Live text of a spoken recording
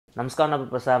నమస్కారం నా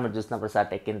ప్రసాద్ మీరు చూస్తున్న Prasad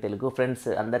tech in Telugu friends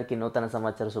అందరికీ నూతన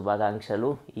సంవత్సర శుభాకాంక్షలు.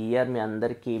 ఈ ఇయర్ మీ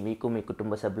అందరికీ మీకు మీ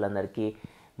కుటుంబ సభ్యులందరికీ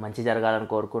మంచి జరగాలని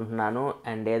కోరుకుంటున్నాను.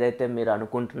 అండ్ ఏదైతే మీరు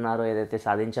అనుకుంటున్నారో, ఏదైతే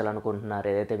సాధించాలనుకుంటున్నారో,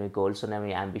 ఏదైతే మీ గోల్స్ ఉన్నాయో,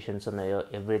 మీ అంబిషన్స్ ఉన్నాయో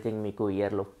ఎవ్రీథింగ్ మీకు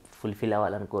ఇయర్లో ఫుల్ఫిల్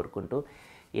అవ్వాలని కోరుకుంటూ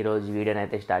ఈరోజు వీడియోని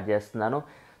అయితే స్టార్ట్ చేస్తున్నాను.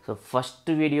 So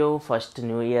first video first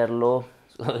new ఇయర్లో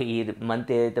ఈ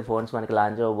మంత్ ఏదైతే ఫోన్స్ మనకి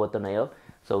లాంచ్ అవ్వబోతున్నాయో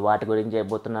సో వాటి గురించి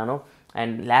చెప్పబోతున్నాను.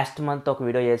 అండ్ లాస్ట్ మంత్ ఒక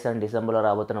వీడియో చేశాను డిసెంబర్లో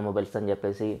రాబోతున్న మొబైల్స్ అని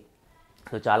చెప్పేసి.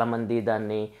 సో చాలామంది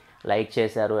దాన్ని లైక్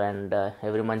చేశారు అండ్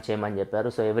ఎవ్రీ మంత్ చేయమని చెప్పారు.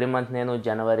 సో ఎవ్రీ మంత్ నేను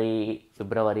జనవరి,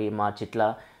 ఫిబ్రవరి, మార్చ్ ఇట్లా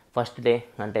ఫస్ట్ డే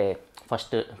అంటే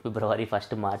ఫస్ట్ ఫిబ్రవరి,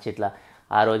 ఫస్ట్ మార్చ్ ఇట్లా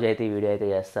ఆ రోజు అయితే ఈ వీడియో అయితే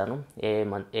చేస్తాను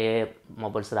ఏ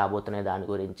మొబైల్స్ రాబోతున్నాయి దాని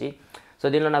గురించి. సో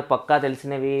దీనిలో నాకు పక్కా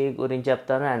తెలిసినవి గురించి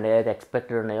చెప్తాను అండ్ ఏదైతే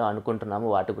ఎక్స్పెక్టెడ్ ఉన్నాయో అనుకుంటున్నాము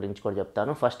వాటి గురించి కూడా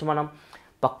చెప్తాను. ఫస్ట్ మనం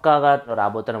పక్కాగా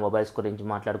రాబోతున్న మొబైల్స్ గురించి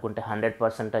మాట్లాడుకుంటే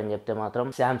 100% అని చెప్తే మాత్రం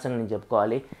శాంసంగ్ నేను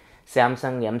చెప్పుకోవాలి.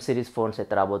 శాంసంగ్ ఎం సిరీస్ ఫోన్స్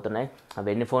అయితే రాబోతున్నాయి.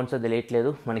 అవి ఎన్ని ఫోన్స్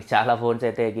తెలియట్లేదు, మనకి చాలా ఫోన్స్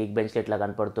అయితే గీక్ బెంచ్లో ఇట్లా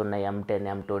కనపడుతున్నాయి. M10,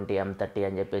 M20, M30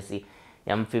 అని చెప్పేసి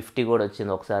M50 కూడా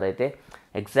వచ్చింది ఒకసారి అయితే.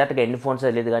 ఎగ్జాక్ట్గా ఎన్ని ఫోన్స్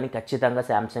తెలియదు కానీ ఖచ్చితంగా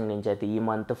శాంసంగ్ నుంచి అయితే ఈ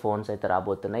మంత్ ఫోన్స్ అయితే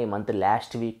రాబోతున్నాయి. ఈ మంత్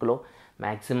లాస్ట్ వీక్లో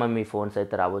మ్యాక్సిమం ఈ ఫోన్స్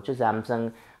అయితే రావచ్చు. శాంసంగ్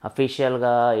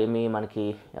అఫీషియల్గా ఏమీ మనకి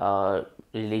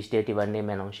రిలీజ్ డేట్ ఇవన్నీ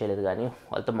మేము అనౌన్స్ చేయలేదు, కానీ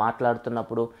వాళ్ళతో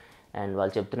మాట్లాడుతున్నప్పుడు అండ్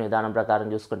వాళ్ళు చెప్తున్న విధానం ప్రకారం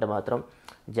చూసుకుంటే మాత్రం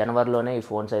జనవరిలోనే ఈ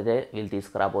ఫోన్స్ అయితే వీళ్ళు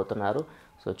తీసుకురాబోతున్నారు.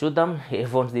 సో చూద్దాం ఏ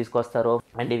ఫోన్స్ తీసుకొస్తారో.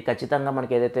 అండ్ ఇవి ఖచ్చితంగా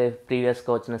మనకి ఏదైతే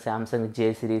ప్రీవియస్గా వచ్చిన శాంసంగ్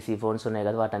J సిరీస్ ఈ ఫోన్స్ ఉన్నాయి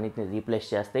కదా వాటన్నిటిని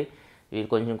రీప్లేస్ చేస్తాయి. వీళ్ళు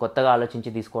కొంచెం కొత్తగా ఆలోచించి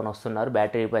తీసుకొని వస్తున్నారు.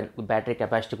 బ్యాటరీ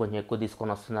కెపాసిటీ కొంచెం ఎక్కువ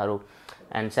తీసుకొని వస్తున్నారు.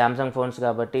 అండ్ శాంసంగ్ ఫోన్స్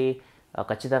కాబట్టి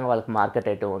ఖచ్చితంగా వాళ్ళకి మార్కెట్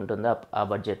అయితే ఉంటుంది ఆ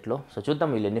బడ్జెట్లో. సో చూద్దాం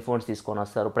వీళ్ళు ఎన్ని ఫోన్స్ తీసుకొని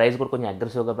వస్తారు. ప్రైస్ కూడా కొంచెం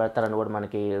అగ్రెసివ్గా పెడతారని కూడా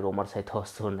మనకి రూమర్స్ అయితే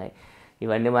వస్తున్నాయి.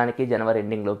 ఇవన్నీ మనకి జనవరి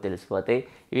ఎండింగ్లోకి తెలిసిపోతాయి.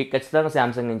 ఇవి ఖచ్చితంగా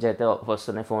శాంసంగ్ నుంచి అయితే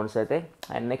వస్తున్నాయి ఫోన్స్ అయితే.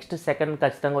 అండ్ నెక్స్ట్ సెకండ్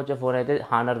ఖచ్చితంగా వచ్చే ఫోన్ అయితే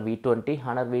హానర్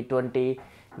V20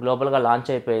 గ్లోబల్గా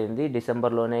లాంచ్ అయిపోయింది.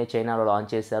 డిసెంబర్లోనే చైనాలో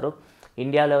లాంచ్ చేశారు.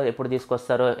 ఇండియాలో ఎప్పుడు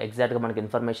తీసుకొస్తారో ఎగ్జాక్ట్గా మనకి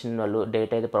ఇన్ఫర్మేషన్ వాళ్ళు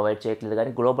డేట్ అయితే ప్రొవైడ్ చేయట్లేదు,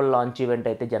 కానీ గ్లోబల్ లాంచ్ ఈవెంట్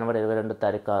అయితే జనవరి 22వ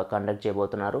తారీఖు కండక్ట్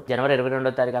చేయబోతున్నారు. జనవరి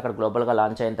 22వ తారీఖు అక్కడ గ్లోబల్గా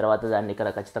లాంచ్ అయిన తర్వాత దాన్ని ఇక్కడ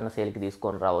ఖచ్చితంగా సేల్కి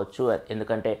తీసుకొని రావచ్చు.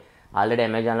 ఎందుకంటే ఆల్రెడీ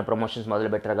అమెజాన్లో ప్రమోషన్స్ మొదలు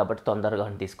పెట్టారు కాబట్టి తొందరగా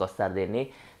తీసుకొస్తారు దీన్ని.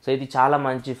 సో ఇది చాలా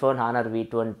మంచి ఫోన్ హానర్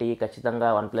V20 ఖచ్చితంగా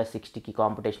OnePlus 60కి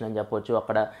కాంపిటీషన్ అని చెప్పొచ్చు.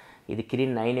 అక్కడ ఇది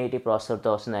Kirin 980 ప్రాసెసర్తో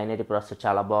వస్తుంది. 980 ప్రాసెసర్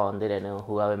చాలా బాగుంది. నేను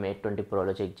Huawei Mate 20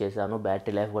 Proలో చెక్ చేశాను.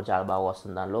 బ్యాటరీ లైఫ్ కూడా చాలా బాగా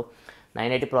వస్తుంది దానిలో.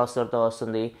 980 ప్రాసెసర్తో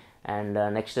వస్తుంది. అండ్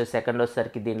నెక్స్ట్ సెకండ్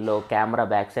వచ్చేసరికి దీనిలో camera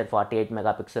back side 48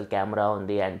 megapixel camera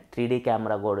ఉంది. అండ్ 3D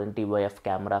కెమెరా కూడా ఉంది, TOF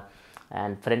camera.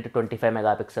 And front 25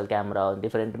 megapixel camera ఉంది.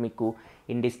 ఫ్రంట్ మీకు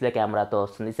ఇన్ డిస్ప్లే కెమెరాతో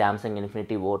వస్తుంది. శాంసంగ్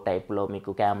ఇన్ఫినిటీ ఓ టైప్లో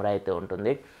మీకు కెమెరా అయితే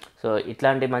ఉంటుంది. సో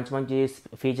ఇట్లాంటి మంచి మంచి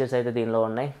ఫీచర్స్ అయితే దీనిలో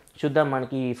ఉన్నాయి. చూద్దాం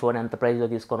మనకి ఈ ఫోన్ ఎంత ప్రైస్లో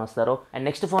తీసుకొని వస్తారో. అండ్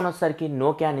నెక్స్ట్ ఫోన్ వచ్చేసరికి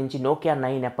నోకియా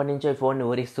 9 ఎప్పటి నుంచో ఈ ఫోన్ని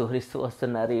ఊరిస్తూ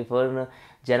వస్తున్నారు. ఈ ఫోన్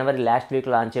జనవరి లాస్ట్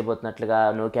వీక్లో లాంచ్ అయిపోతున్నట్లుగా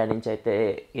నోకియా నుంచి అయితే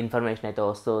ఇన్ఫర్మేషన్ అయితే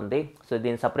వస్తుంది. సో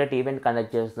దీన్ని సపరేట్ ఈవెంట్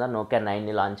కండక్ట్ చేస్తున్నారు. నోకియా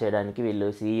 9ని లాంచ్ చేయడానికి వీళ్ళు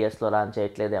CESలో లాంచ్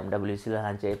చేయట్లేదు, MWCలో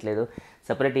లాంచ్ చేయట్లేదు,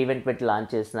 సపరేట్ ఈవెంట్ పెట్టి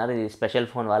లాంచ్ చేస్తున్నారు. ఇది స్పెషల్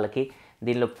ఫోన్ వాళ్ళకి.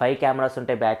 దీనిలో 5 కెమెరాస్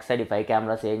ఉంటాయి బ్యాక్ సైడ్. ఈ 5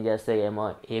 కెమెరాస్ ఏం చేస్తే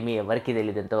ఏమీ ఎవరికి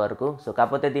తెలియదు ఇంతవరకు. సో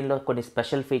కాకపోతే దీనిలో కొన్ని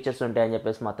స్పెషల్ ఫీచర్స్ ఉంటాయని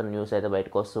చెప్పేసి మాత్రం న్యూస్ అయితే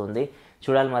బయటకు వస్తుంది.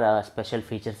 చూడాలి మరి ఆ స్పెషల్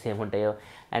ఫీచర్స్ ఏముంటాయో.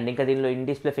 అండ్ ఇంకా దీనిలో in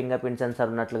display finger print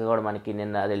censor ఉన్నట్లుగా కూడా మనకి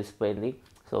నిన్న తెలిసిపోయింది.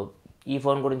 సో ఈ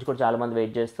ఫోన్ గురించి కూడా చాలామంది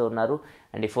వెయిట్ చేస్తూ ఉన్నారు.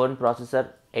 అండ్ ఈ ఫోన్ ప్రాసెసర్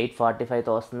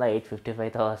 845తో వస్తుందా,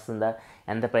 855తో వస్తుందా,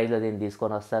 ఎంత ప్రైస్లో దీన్ని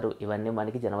తీసుకొని వస్తారు, ఇవన్నీ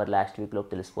మనకి జనవరి లాస్ట్ వీక్లో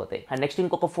తెలిసిపోతాయి. అండ్ నెక్స్ట్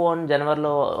ఇంకొక ఫోన్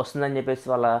జనవరిలో వస్తుందని చెప్పేసి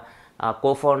వాళ్ళ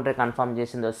కోఫౌండర్ కన్ఫర్మ్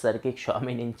చేసింది వచ్చేసరికి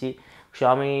షామీ నుంచి.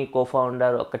 షామీ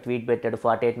కోఫౌండర్ ఒక ట్వీట్ పెట్టాడు,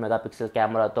 48 మెగాపిక్సెల్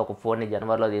కెమెరాతో ఒక ఫోన్ని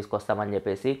జనవరిలో తీసుకొస్తామని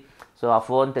చెప్పేసి. సో ఆ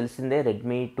ఫోన్ తెలిసిందే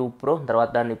Redmi 2 Pro.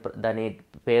 తర్వాత దాని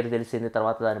పేరు తెలిసింది.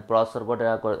 తర్వాత దాని ప్రాసెసర్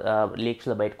కూడా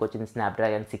లీక్స్లో బయటకు వచ్చింది.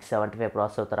 స్నాప్డ్రాగన్ 675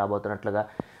 ప్రాసెసర్తో రాబోతున్నట్లుగా.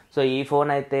 సో ఈ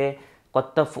ఫోన్ అయితే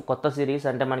కొత్త సిరీస్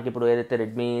అంటే మనకి ఇప్పుడు ఏదైతే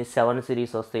Redmi 7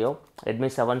 సిరీస్ వస్తాయో Redmi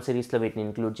 7 సిరీస్లో వీటిని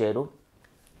ఇంక్లూడ్ చేయరు.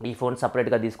 ఈ ఫోన్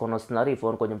సపరేట్గా తీసుకొని వస్తున్నారు. ఈ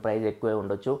ఫోన్ కొంచెం ప్రైస్ ఎక్కువే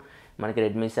ఉండొచ్చు. మనకి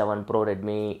Redmi 7 Pro,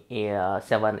 Redmi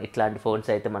 7 ఇట్లాంటి ఫోన్స్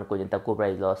అయితే మనకు కొంచెం తక్కువ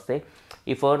ప్రైస్లో వస్తాయి.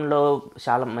 ఈ ఫోన్లో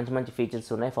చాలా మంచి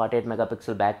ఫీచర్స్ ఉన్నాయి. 48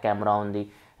 మెగాపిక్సెల్ బ్యాక్ కెమెరా ఉంది.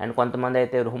 అండ్ కొంతమంది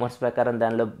అయితే రూమర్స్ ప్రకారం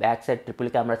దానిలో back side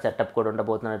triple camera setup కూడా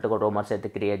ఉండబోతున్నట్టుగా రూమర్స్ అయితే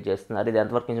క్రియేట్ చేస్తున్నారు. ఇది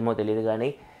ఎంతవరకు నిజమో తెలియదు,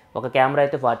 కానీ ఒక కెమెరా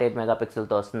అయితే 48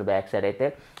 మెగాపిక్సెల్తో వస్తుంది బ్యాక్ సైడ్ అయితే.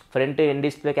 ఫ్రంట్ ఇన్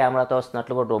డిస్ప్లే కెమెరాతో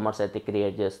వస్తున్నట్లు కూడా రూమర్స్ అయితే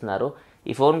క్రియేట్ చేస్తున్నారు.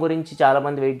 ఈ ఫోన్ గురించి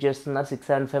చాలామంది వెయిట్ చేస్తున్నారు.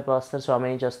 675 ప్రాసెసర్ షామీ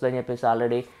నుంచి వస్తుందని చెప్పేసి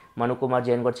ఆల్రెడీ మను కుమార్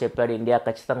జైన్ కూడా చెప్పాడు. ఇండియా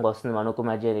ఖచ్చితంగా వస్తుంది. మను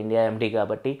కుమార్ జైన్ ఇండియా MD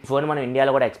కాబట్టి ఈ ఫోన్ మనం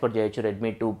ఇండియాలో కూడా ఎక్స్పోర్ట్ చేయొచ్చు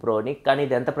Redmi 2 Proని. కానీ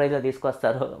ఇది ఎంత ప్రైస్లో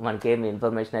తీసుకొస్తారో మనకేమి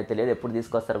ఇన్ఫర్మేషన్ అయితే తెలియదు. ఎప్పుడు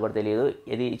తీసుకొస్తారో కూడా తెలియదు.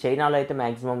 ఇది చైనాలో అయితే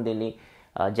మ్యాక్సిమం దీన్ని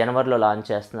జనవరిలో లాంచ్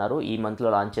చేస్తున్నారు, ఈ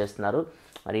మంత్లో లాంచ్ చేస్తున్నారు.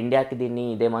 మరి ఇండియాకి దీన్ని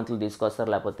ఇదే మంత్లో తీసుకొస్తారు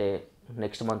లేకపోతే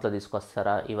నెక్స్ట్ మంత్లో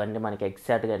తీసుకొస్తారా, ఇవన్నీ మనకి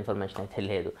ఎగ్జాక్ట్గా ఇన్ఫర్మేషన్ అయితే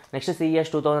లేదు. నెక్స్ట్ CES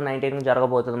 2019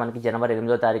 జరగబోతుంది. మనకి జనవరి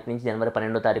 8వ తారీఖు నుంచి జనవరి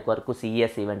 12వ తారీఖు వరకు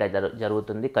CES ఈవెంట్ అయితే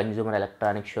జరుగుతుంది, కన్జ్యూమర్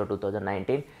ఎలక్ట్రానిక్ షో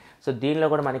 2019. సో దీనిలో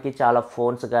కూడా మనకి చాలా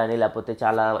ఫోన్స్ కానీ లేకపోతే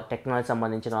చాలా టెక్నాలజీ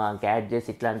సంబంధించిన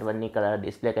గ్యాడ్జెట్స్ ఇట్లాంటివన్నీ ఇక్కడ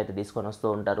డిస్ప్లేకి అయితే తీసుకొని వస్తూ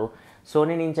ఉంటారు.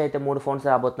 సోనీ నుంచి అయితే 3 ఫోన్స్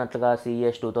రాబోతున్నట్లుగా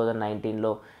CES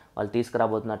 2019లో వాళ్ళు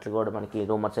తీసుకురాబోతున్నట్లు కూడా మనకి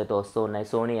రూమర్స్ అయితే వస్తూ ఉన్నాయి.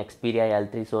 Sony Xperia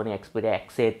L3, Sony Xperia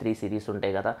XA3 series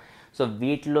ఉంటాయి కదా, సో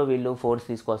వీటిలో వీళ్ళు ఫోన్స్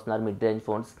తీసుకొస్తున్నారు, మిడ్ రేంజ్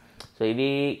ఫోన్స్. సో ఇవి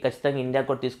ఖచ్చితంగా ఇండియా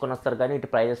కూడా తీసుకొని వస్తారు, కానీ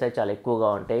ఇటు ప్రైజెస్ అయితే చాలా ఎక్కువగా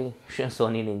ఉంటాయి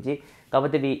సోనీ నుంచి.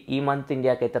 కాబట్టి ఇవి ఈ మంత్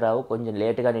ఇండియాకి అయితే రావు, కొంచెం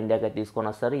లేట్గా ఇండియాకి అయితే తీసుకొని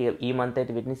వస్తారు. ఈ మంత్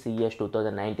అయితే వీటిని CES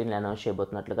 2019 అనౌన్స్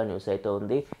చేయబోతున్నట్లుగా న్యూస్ అయితే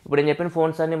ఉంది. ఇప్పుడు నేను చెప్పిన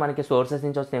ఫోన్స్ అన్ని మనకి సోర్సెస్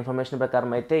నుంచి వచ్చిన ఇన్ఫర్మేషన్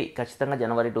ప్రకారం అయితే ఖచ్చితంగా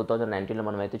జనవరి 2019లో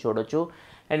మనం అయితే చూడొచ్చు.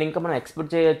 అండ్ ఇంకా మనం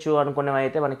ఎక్స్పెక్ట్ చేయొచ్చు అనుకునేవి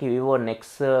అయితే మనకి Vivo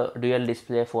next dual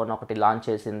display phone ఒకటి లాంచ్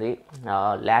చేసింది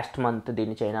లాస్ట్ మంత్,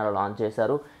 దీన్ని చైనాలో లాంచ్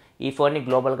చేశారు. ఈ ఫోన్ని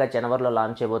గ్లోబల్గా జనవరిలో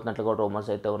లాంచ్ చేయబోతున్నట్లు కూడా రూమర్స్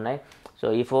అయితే ఉన్నాయి. సో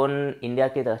ఈ ఫోన్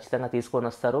ఇండియాకి ఖచ్చితంగా తీసుకొని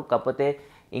వస్తారు. కాకపోతే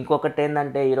ఇంకొకటి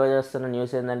ఏంటంటే ఈరోజు వస్తున్న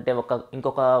న్యూస్ ఏంటంటే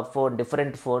ఇంకొక phone,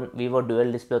 different phone Vivo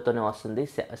dual డిస్ప్లేతోనే వస్తుంది,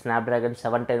 స్నాప్డ్రాగన్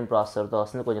 710 ప్రాసెసర్తో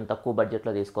వస్తుంది, కొంచెం తక్కువ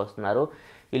బడ్జెట్లో తీసుకొస్తున్నారు.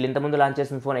 వీళ్ళు ఇంతకుముందు లాంచ్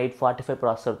చేసిన ఫోన్ 845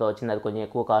 ప్రాసెసర్తో వచ్చింది, అది కొంచెం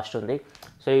ఎక్కువ కాస్ట్ ఉంది.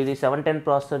 సో ఇది 710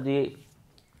 ప్రాసెసర్ది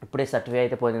ఇప్పుడే సర్టిఫై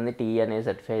అయితే పొందింది, TE అనేది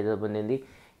సర్టిఫై అయితే పొందింది.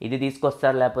 ఇది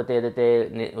తీసుకొస్తారు లేకపోతే ఏదైతే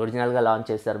ఒరిజినల్గా లాంచ్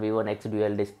చేస్తారు Vivo next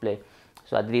dual display,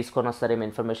 so అది తీసుకొని వస్తారేమో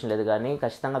ఇన్ఫర్మేషన్ లేదు. కానీ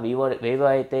ఖచ్చితంగా వివో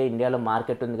అయితే ఇండియాలో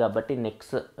మార్కెట్ ఉంది కాబట్టి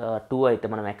నెక్స్ట్ 2 అయితే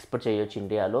మనం ఎక్స్పెక్ట్ చేయొచ్చు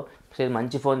ఇండియాలో. సో ఇది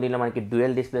మంచి ఫోన్, దీనిలో మనకి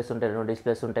డ్యూయల్ డిస్ప్లేస్ ఉంటాయి, 2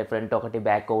 డిస్ప్లేస్ ఉంటాయి, ఫ్రంట్ ఒకటి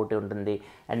బ్యాక్ ఒకటి ఉంటుంది.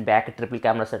 And back triple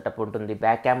camera setup ఉంటుంది.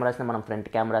 బ్యాక్ కెమెరాస్ని మనం ఫ్రంట్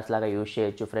కెమెరాస్ లాగా యూజ్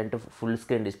చేయొచ్చు, ఫ్రంట్ ఫుల్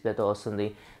స్క్రీన్ డిస్ప్లేతో వస్తుంది.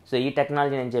 సో ఈ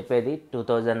టెక్నాలజీ నేను చెప్పేది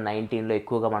 2019లో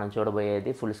ఎక్కువగా మనం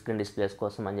చూడబోయేది ఫుల్ స్క్రీన్ డిస్ప్లేస్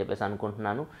కోసం అని చెప్పేసి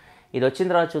అనుకుంటున్నాను. ఇది వచ్చిన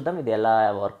తర్వాత చూద్దాం ఇది ఎలా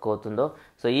వర్క్ అవుతుందో.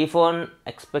 సో ఈ ఫోన్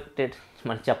ఎక్స్పెక్టెడ్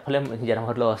మనం చెప్పలేము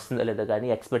జనవరిలో వస్తుందో లేదో, కానీ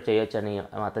ఎక్స్పెక్ట్ చేయొచ్చు అని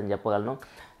మాత్రం చెప్పగలను.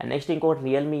 అండ్ నెక్స్ట్ ఇంకొకటి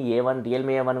రియల్మీ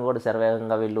A1 కూడా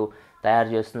శరవేగంగా వీళ్ళు తయారు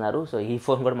చేస్తున్నారు. సో ఈ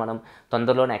ఫోన్ కూడా మనం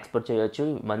తొందరలోనే ఎక్స్పెక్ట్ చేయొచ్చు,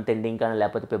 మంత్ ఎండింగ్ కానీ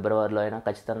లేకపోతే ఫిబ్రవరిలో అయినా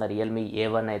ఖచ్చితంగా రియల్మీ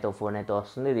A1 అయితే ఫోన్ అయితే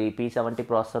వస్తుంది. ఇది P70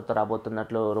 ప్రాసెసర్తో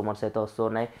రాబోతున్నట్లు రూమర్స్ అయితే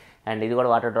వస్తున్నాయి. అండ్ ఇది కూడా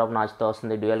వాటర్ డ్రాప్ నాచ్తో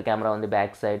వస్తుంది, డ్యూయల్ కెమెరా ఉంది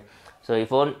బ్యాక్ సైడ్. సో ఈ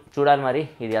ఫోన్ చూడాలి, మరి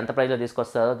ఇది ఎంత ప్రైస్లో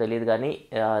తీసుకొస్తారో తెలియదు, కానీ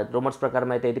రూమర్స్ ప్రకారం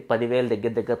అయితే ఇది 10,000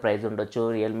 దగ్గర ప్రైస్ ఉండొచ్చు.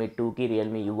 రియల్మీ 2కి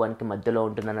రియల్మీ U1కి మధ్యలో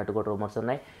ఉంటుంది అన్నట్టు కూడా రూమర్స్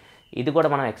ఉన్నాయి. ఇది కూడా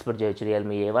మనం ఎక్స్పెక్ట్ చేయొచ్చు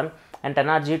రియల్మీ A1. అండ్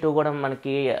 10RG2 కూడా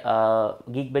మనకి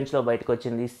గీక్ బెంచ్లో బయటకు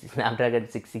వచ్చింది, స్నాప్డ్రాగన్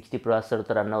 660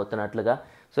 ప్రాసెసర్తో రన్ అవుతున్నట్లుగా.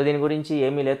 సో దీని గురించి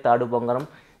ఏమీ లేదు, తాడు బొంగరం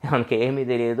మనకి ఏమీ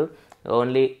తెలియదు,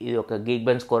 ఓన్లీ ఇది ఒక గీక్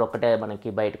బెంచ్ స్కోర్ ఒక్కటే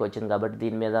మనకి బయటకు వచ్చింది కాబట్టి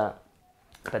దీని మీద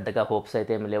పెద్దగా హోప్స్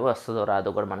అయితే ఏమి లేవు, వస్తుందో రాదో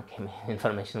కూడా మనకి ఏమి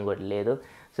ఇన్ఫర్మేషన్ కూడా లేదు.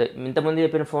 సో ఇంతకుముందు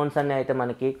చెప్పిన ఫోన్స్ అన్నీ అయితే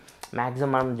మనకి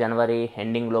మ్యాక్సిమం జనవరి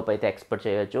ఎండింగ్ లోపు అయితే ఎక్స్పెక్ట్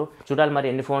చేయొచ్చు. చూడాలి మరి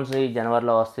ఎన్ని ఫోన్స్ ఈ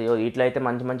జనవరిలో వస్తాయో. వీటిలో అయితే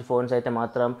మంచి ఫోన్స్ అయితే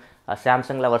మాత్రం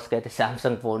శాంసంగ్ లవర్స్కి అయితే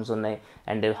శాంసంగ్ ఫోన్స్ ఉన్నాయి.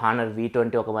 అండ్ హానర్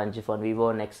V20 ఒక మంచి phone, Vivo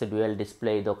next dual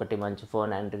display ఇది ఒకటి మంచి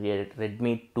ఫోన్, అండ్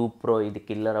రెడ్మీ 2 Pro ఇది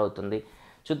కిల్లర్ అవుతుంది.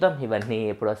 చూద్దాం ఇవన్నీ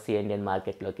ఎప్పుడు వస్తాయి ఇండియన్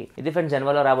మార్కెట్లోకి. ఇది ఫ్రెండ్స్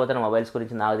జనవరిలో రాబోతున్న మొబైల్స్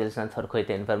గురించి నాకు తెలిసినంత వరకు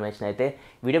అయితే ఇన్ఫర్మేషన్ అయితే.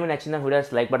 వీడియో మీకు నచ్చిన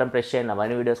వీడియోస్ లైక్ బటన్ ప్రెస్ చేయండి.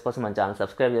 అవన్నీ వీడియోస్ కోసం మన ఛానల్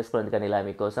సబ్స్క్రైబ్ చేసుకోండి, ఎందుకని ఇలా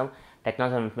మీకోసం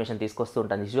టెక్నాలజీ ఇన్ఫర్మేషన్ తీసుకొస్తూ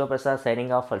ఉంటాను. This is Prasad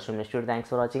signing off. For next video.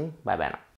 Thanks for watching. By by.